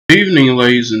Good evening,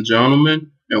 ladies and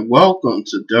gentlemen, and welcome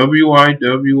to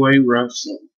WIWA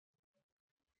Wrestling.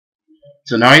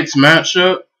 Tonight's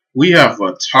matchup, we have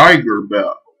a Tiger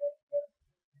battle.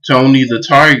 Tony the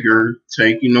Tiger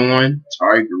taking on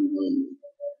Tiger Women.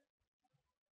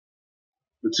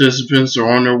 Participants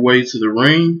are on their way to the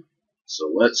ring,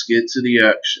 so let's get to the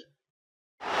action.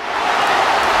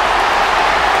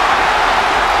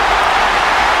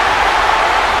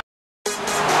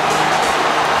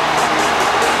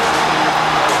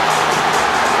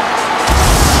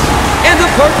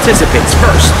 Participants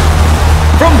first,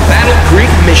 from Battle Creek,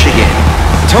 Michigan,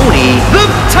 Tony the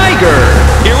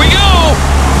Tiger. Here we go!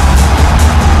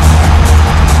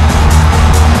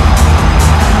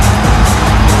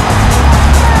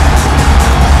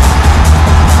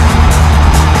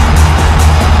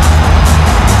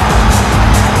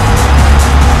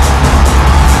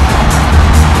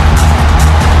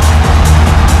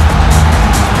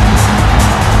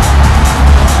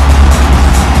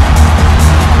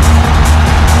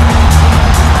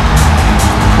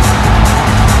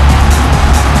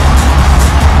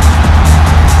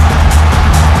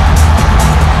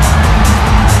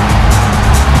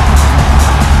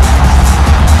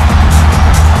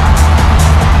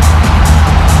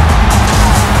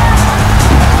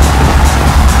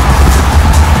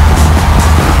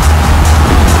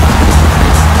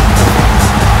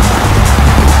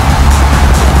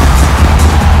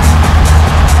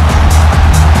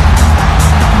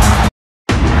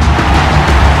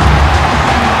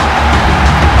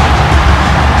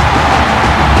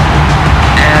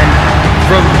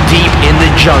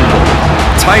 Jungle,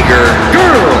 Tiger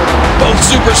Girl. Both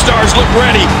superstars look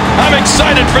ready. I'm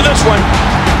excited for this one.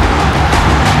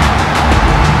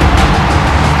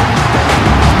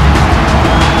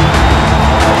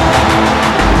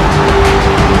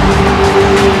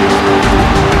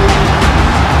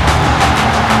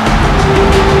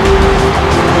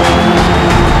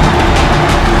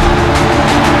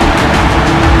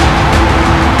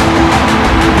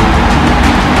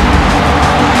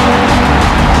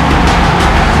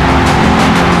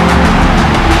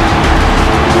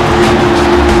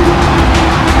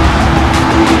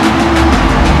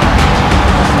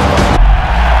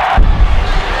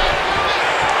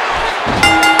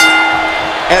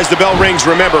 As the bell rings,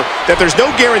 remember that there's no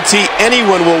guarantee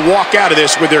anyone will walk out of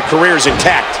this with their careers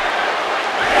intact.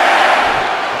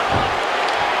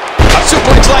 A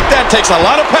suplex like that takes a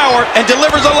lot of power and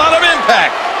delivers a lot of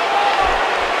impact.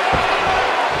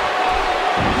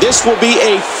 This will be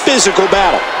a physical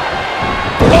battle.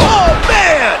 Oh,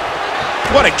 man!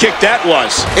 What a kick that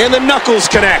was. And the knuckles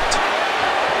connect.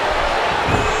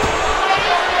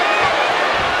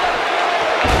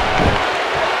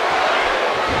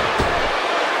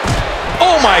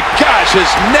 Oh my gosh, his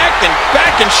neck and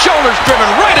back and shoulders driven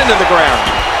right into the ground.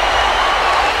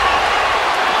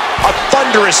 A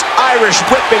thunderous Irish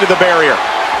whip into the barrier.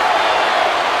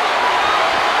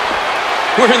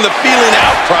 We're in the feeling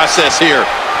out process here.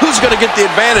 Who's going to get the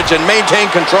advantage and maintain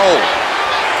control?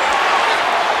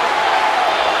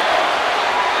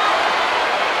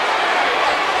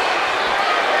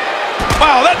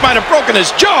 Wow, that might have broken his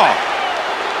jaw.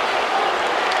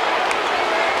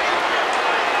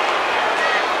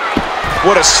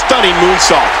 What a stunning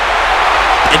moonsault.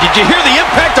 And did you hear the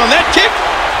impact on that kick?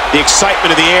 The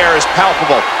excitement of the air is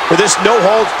palpable for this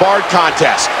no-holds-barred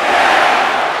contest.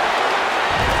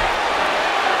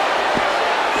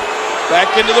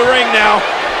 Back into the ring now.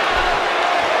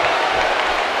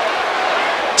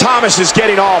 Thomas is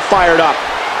getting all fired up.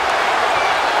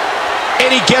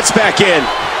 And he gets back in.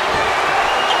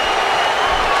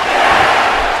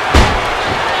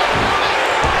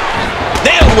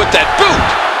 Nailed with that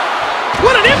boot.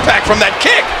 What an impact from that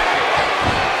kick!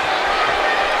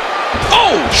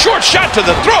 Oh, short shot to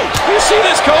the throat. You see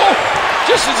this, Cole?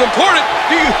 Just as important.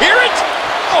 Do you hear it?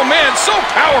 Oh, man, so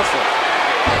powerful.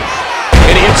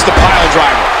 And he hits the pile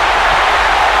driver.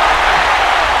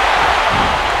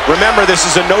 Remember, this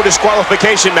is a no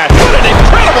disqualification match. What an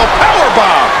incredible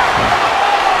powerbomb!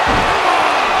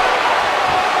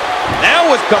 Now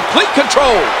with complete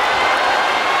control.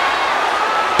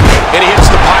 And he hits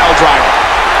the pile driver.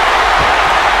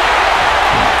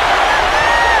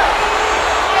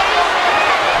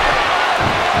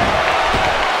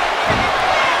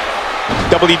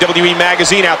 WWE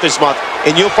Magazine out this month,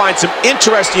 and you'll find some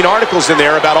interesting articles in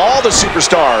there about all the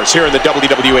superstars here in the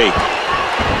WWE.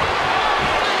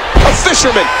 A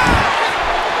fisherman.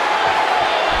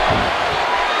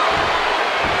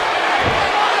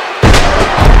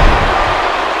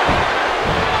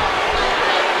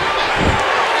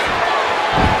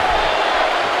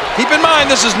 Keep in mind,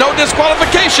 this is no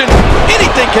disqualification.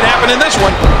 Anything can happen in this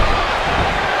one.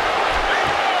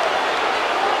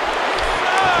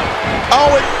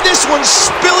 Oh, and this one's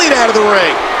spilling out of the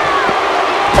ring.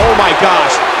 Oh my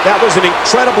gosh, that was an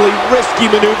incredibly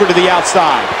risky maneuver to the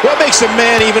outside. What makes a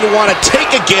man even want to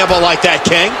take a gamble like that,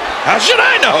 King? How should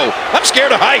I know? I'm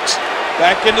scared of heights.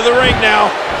 Back into the ring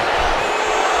now.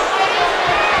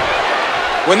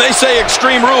 When they say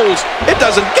extreme rules, it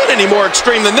doesn't get any more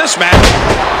extreme than this match.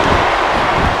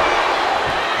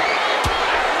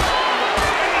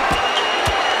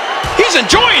 He's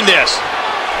enjoying this.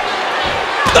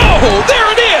 Oh,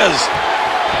 there it is.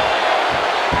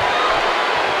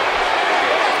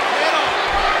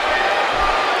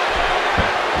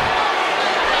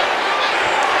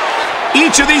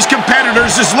 Each of these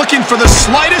competitors is looking for the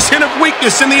slightest hint of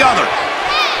weakness in the other.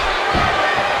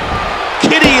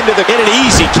 Kitty in an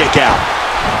easy kick out.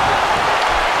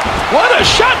 What a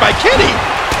shot by Kitty.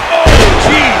 Oh,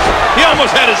 jeez. He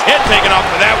almost had his head taken off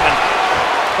for that one.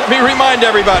 Let me remind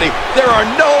everybody, there are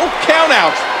no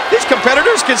countouts. These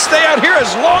competitors can stay out here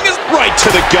as long as... Right to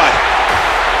the gut.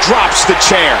 Drops the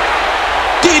chair.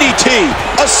 DDT.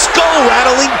 A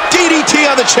skull-rattling DDT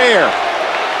on the chair.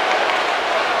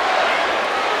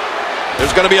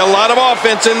 There's going to be a lot of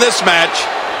offense in this match.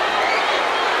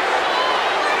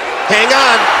 Hang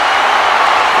on.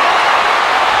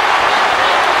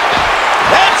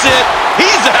 That's it.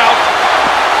 He's out.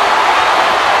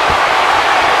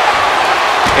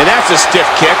 And that's a stiff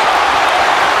kick.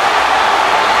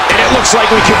 And it looks like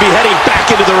we could be heading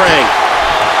back into the ring.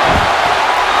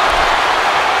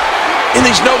 In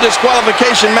these no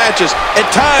disqualification matches, at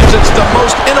times it's the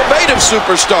most innovative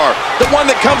superstar, the one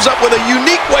that comes up with a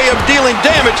unique way of dealing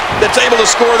damage that's able to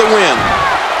score the win.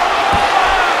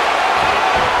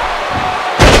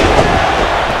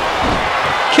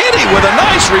 Kitty with a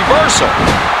nice reversal.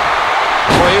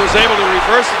 Boy, he was able to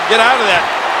reverse it and get out of that.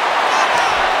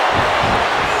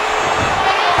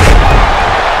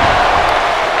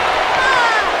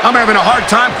 I'm having a hard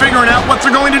time figuring out what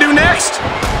they're going to do next.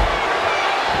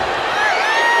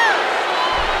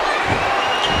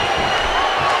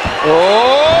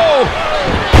 Oh!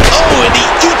 Oh, and he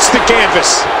eats the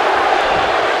canvas.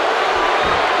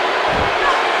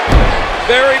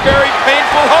 Very, very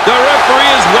painful. The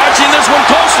referee is watching this one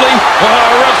closely.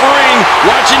 Referee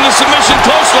watching the submission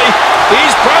closely.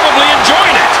 He's probably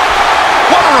enjoying it.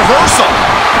 What a reversal.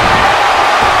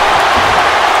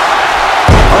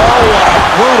 Oh, what a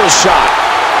brutal shot.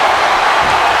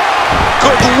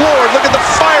 Good Lord, look at the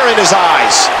fire in his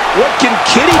eyes. What can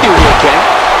Kitty do here, Ken?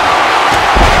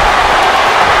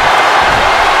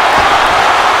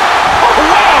 Oh,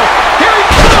 wow. Here he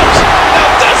comes. Now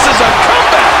this is a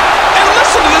comeback. And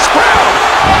listen to this crowd.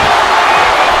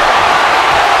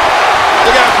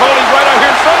 Look out, Cody's right out here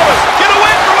in front of us. Get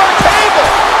away from our table.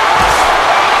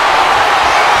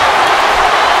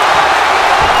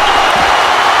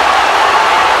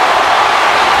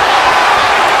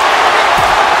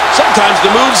 Sometimes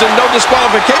the moves and no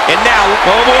disqualification. And now,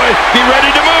 Oh boy, be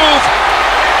ready to move.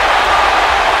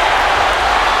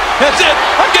 That's it.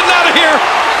 I'm getting out of here.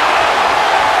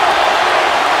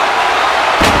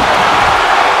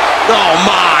 oh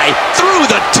my, through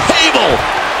the table.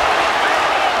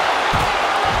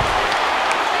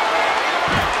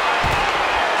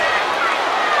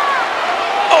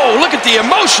 Oh, look at the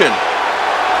emotion.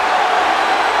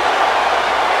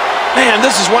 Man,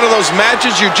 this is one of those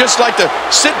matches you just like to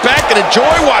sit back and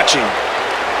enjoy watching.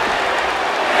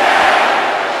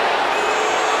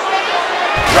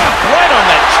 Dropped right on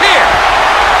that chair.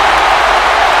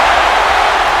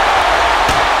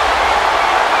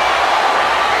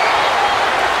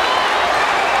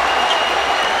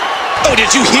 Oh,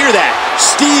 did you hear that?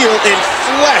 Steel and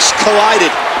flesh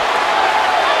collided.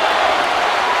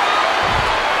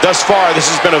 Thus far, this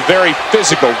has been a very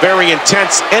physical, very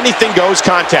intense, anything-goes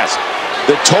contest.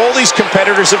 The toll these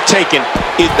competitors have taken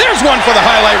is... There's one for the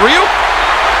highlight reel.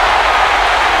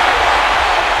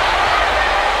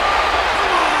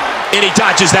 And he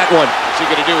dodges that one. What's he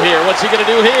going to do here? What's he going to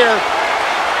do here?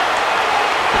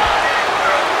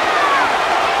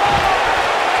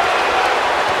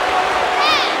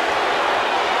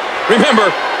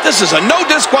 Remember, this is a no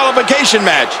disqualification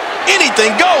match.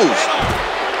 Anything goes.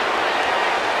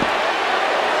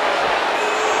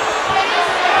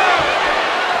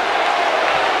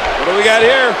 What do we got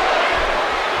here?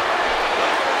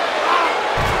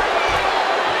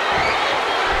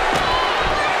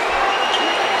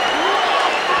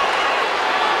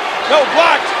 No,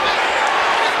 blocked.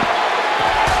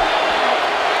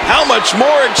 How much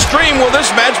more extreme will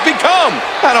this match become?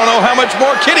 I don't know how much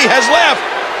more Kitty has left.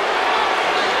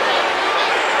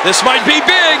 This might be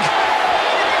big.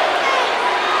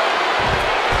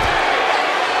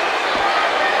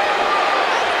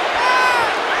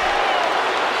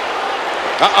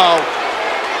 Uh-oh.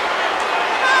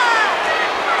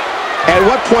 At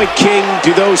what point, King,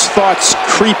 do those thoughts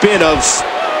creep in of,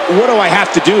 what do I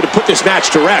have to do to put this match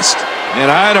to rest?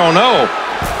 And I don't know.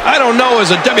 I don't know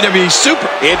as a WWE super.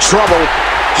 In trouble.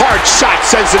 Hard shot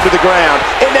sends him to the ground.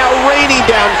 And now raining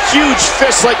down huge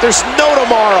fists like there's no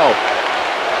tomorrow.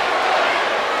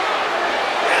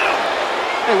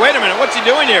 Hey, wait a minute. What's he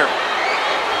doing here?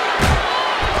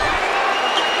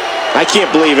 I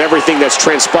can't believe everything that's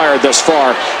transpired thus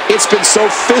far. It's been so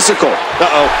physical.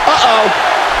 Uh-oh. Uh-oh.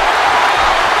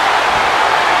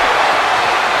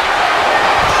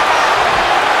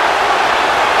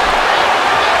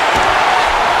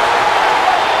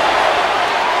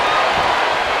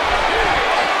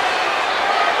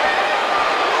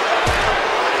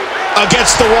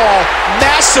 Against the wall,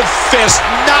 massive fist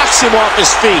knocks him off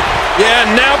his feet. Yeah,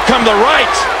 now come the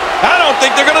right. I don't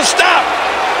think they're gonna stop.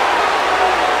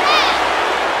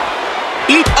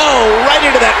 Right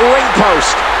into that ring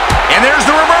post. And there's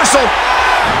the reversal.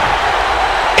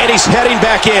 And he's heading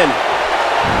back in.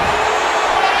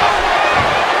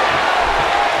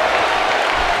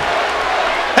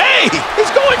 Hey, he's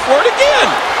going for it again.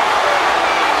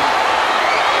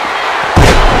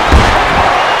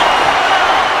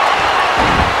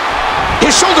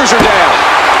 His shoulders are down.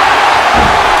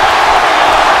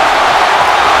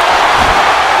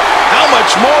 How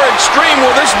much more extreme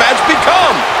will this match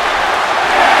become?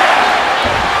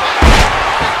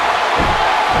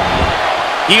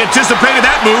 He anticipated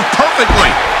that move perfectly.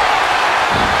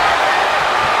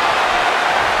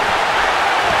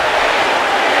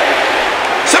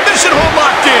 Submission hold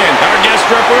locked in. Our guest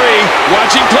referee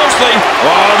watching closely.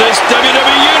 Oh, this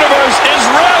WWE Universe is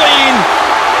rallying.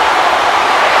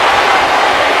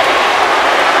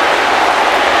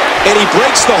 And he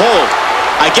breaks the hold.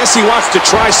 I guess he wants to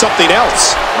try something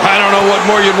else. I don't know what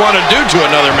more you'd want to do to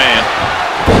another man.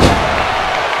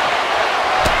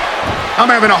 I'm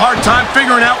having a hard time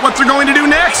figuring out what they're going to do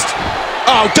next.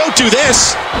 Oh, don't do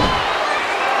this.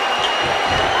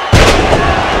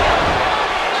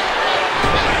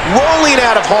 Rolling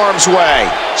out of harm's way.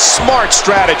 Smart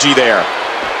strategy there.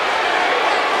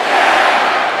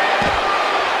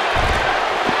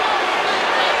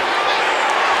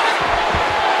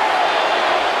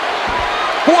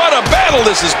 What a battle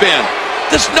this has been.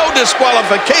 This no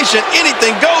disqualification,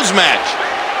 anything goes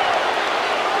match.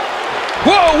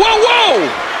 Whoa, whoa, whoa!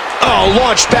 Oh,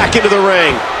 launched back into the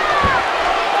ring.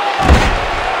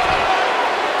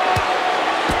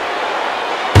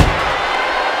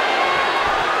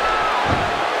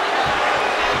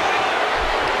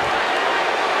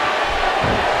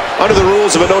 Under the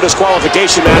rules of a no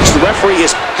disqualification match, the referee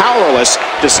is powerless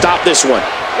to stop this one.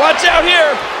 Watch out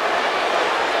here!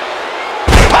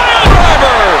 Pile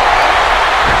driver!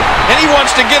 And he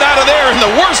wants to get out of there in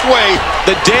the worst way.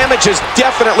 The damage has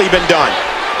definitely been done.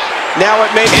 Now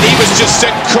it may, and he was just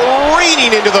sent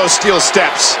careening into those steel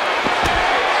steps.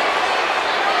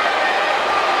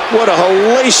 What a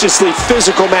hellaciously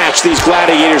physical match these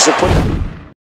gladiators are putting.